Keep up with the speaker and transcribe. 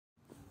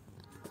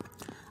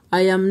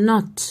I am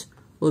not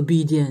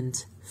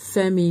obedient.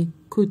 Femi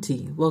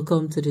Kuti.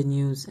 Welcome to the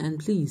news and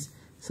please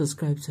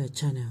subscribe to our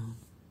channel.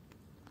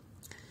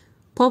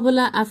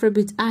 Popular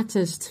Afrobeat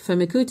artist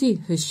Femi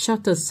Kuti has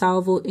shot a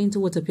salvo into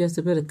what appears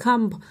to be the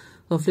camp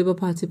of Labour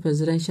Party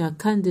presidential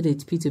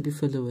candidate P2B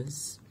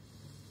followers.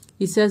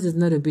 He says he's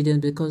not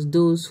obedient because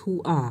those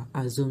who are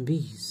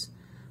zombies.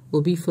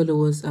 Obi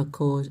followers are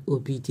called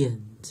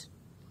obedient.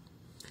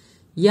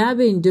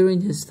 Yabbing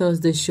during his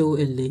Thursday show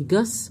in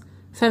Lagos,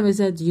 Femi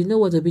said, "You know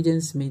what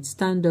obedience means?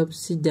 Stand up,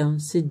 sit down,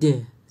 sit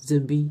there,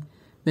 zombie."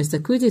 Mr.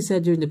 Kuti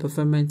said during the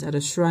performance at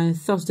a shrine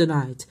Thursday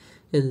night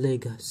in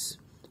Lagos.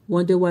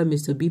 Wonder why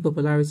Mr. B's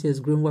popularity has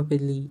grown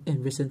rapidly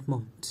in recent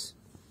months.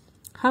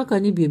 How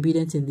can he be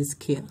obedient in this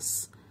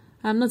chaos?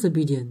 I'm not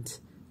obedient.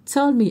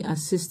 Tell me,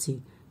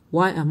 Assisty,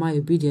 why am I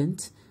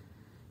obedient?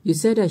 You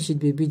said I should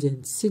be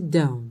obedient. Sit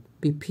down,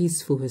 be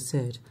peaceful, he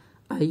said.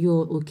 Are you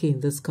all okay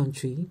in this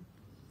country?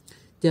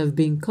 There have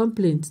been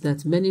complaints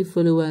that many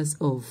followers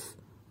of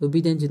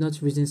Obidient do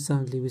not reason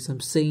soundly, with some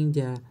saying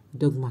they are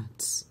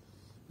dogmats.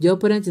 The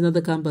opponents in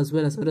other camps as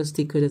well as other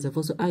stakeholders have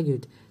also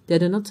argued that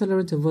they are not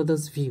tolerant of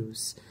others'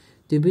 views.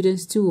 The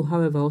Obedients too,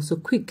 however, are also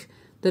quick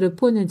that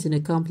opponents in a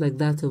camp like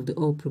that of the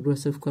All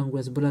Progressive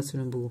Congress, Bola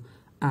Tinubu,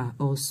 are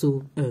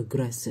also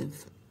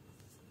aggressive.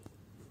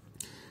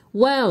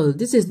 Well,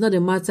 this is not a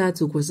matter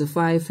to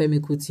crucify Femi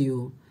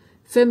Kuti.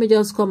 Femi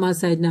just come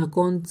outside now,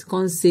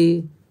 can't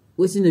say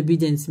what in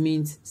obedience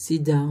means,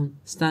 sit down,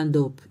 stand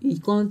up. He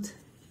can't.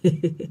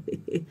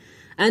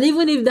 And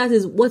even if that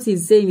is what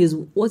he's saying is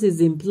what he's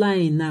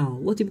implying now,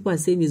 what people are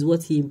saying is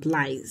what he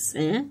implies.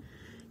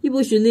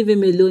 People should leave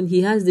him alone.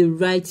 He has the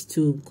right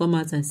to come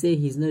out and say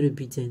he's not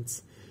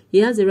obedient. He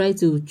has the right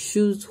to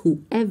choose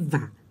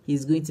whoever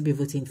he's going to be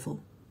voting for.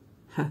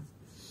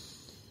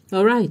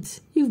 All right.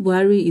 If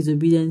Buhari is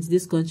obedient,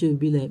 this country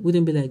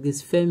wouldn't be like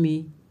this.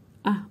 Femi,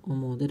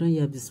 Omo, they don't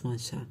have this man,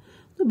 sha.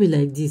 Don't be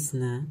like this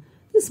now.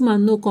 This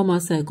man no come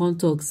outside,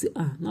 can't talk. Say,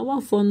 now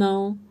what for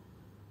now?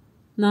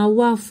 Now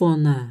what for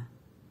now?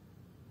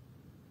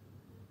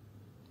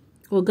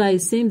 Oh,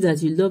 guys, it seems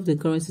that you love the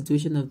current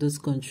situation of this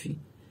country.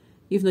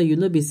 If not, you'll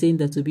not be saying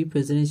that to be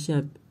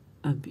presidential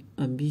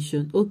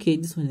ambition. Okay,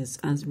 this one is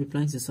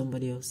replying to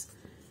somebody else.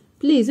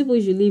 Please,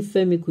 people should leave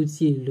Femi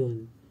Kuti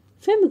alone.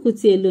 Femi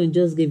Kuti alone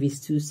just gave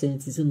his 2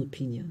 cents, his own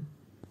opinion.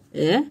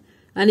 And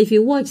if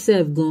you watch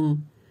Self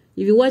Gone,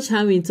 if you watch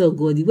how he talk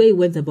God, the way he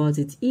went about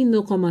it, he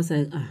no come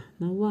outside.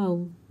 Now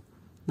wow.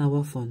 Now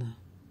what for now?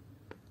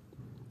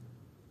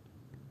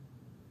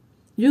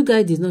 You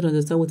guys did not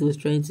understand what he was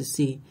trying to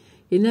say.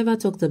 He never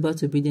talked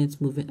about obedience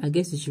movement. I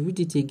guess you should read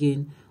it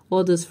again.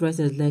 All those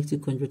writers like to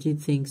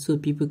contradict things so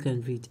people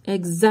can read.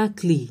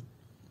 Exactly.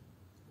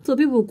 So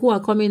people who are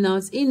coming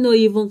out, he no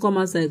even come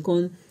outside.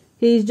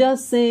 He's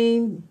just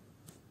saying,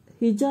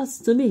 he's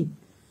just saying,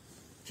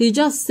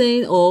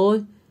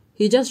 or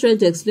he just trying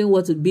to explain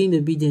what being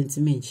obedient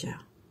means.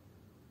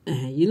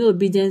 You know,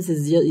 obedience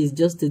is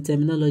just the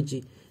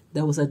terminology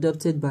that was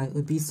adopted by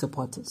obese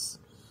supporters.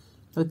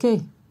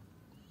 Okay.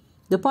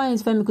 The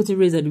points Femi Kuti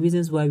raised are the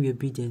reasons why we're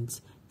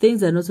obedient.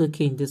 Things are not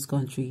okay in this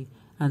country,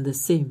 and the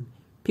same.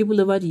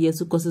 People over the years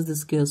who causes the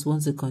scales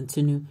want to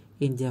continue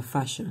in their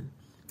fashion.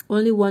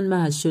 Only one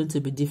man has shown to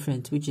be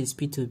different, which is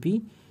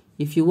P2B.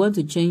 If you want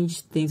to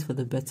change things for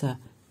the better,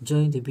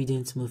 join the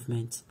obedience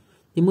movement.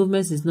 The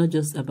movement is not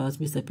just about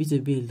Mr.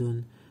 P2B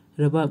alone,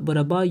 but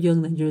about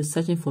young Nigerians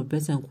searching for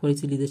better and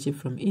quality leadership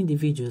from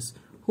individuals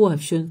who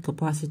have shown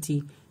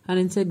capacity and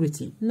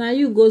integrity. Now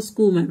you go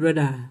school, my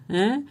brother.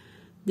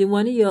 The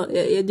money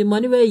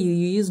where you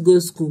use go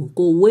school,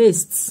 go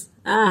waste.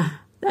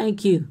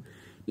 Thank you.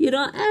 You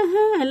don't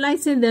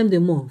enlighten them the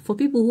more. For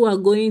people who are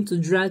going to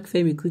drag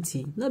Femi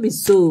Kuti, not be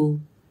so.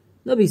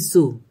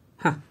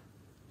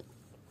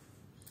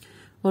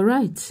 All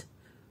right.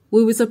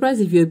 We'll be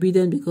surprised if you're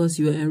obedient because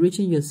you are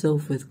enriching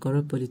yourself with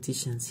corrupt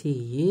politicians.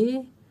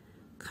 Hey,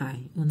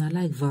 Kai, I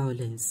like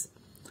violence.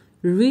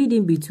 Read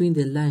in between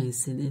the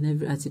lines in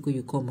every article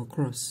you come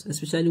across,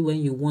 especially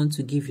when you want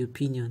to give your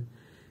opinion.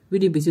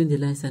 Read in between the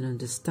lines and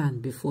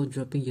understand before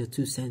dropping your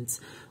 2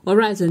 cents. All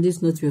right, on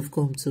this note, we have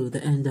come to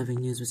the end of the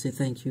news. We say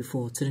thank you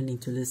for tuning in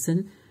to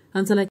listen.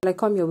 Until I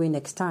come your way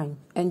next time,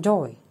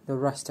 enjoy the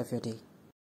rest of your day.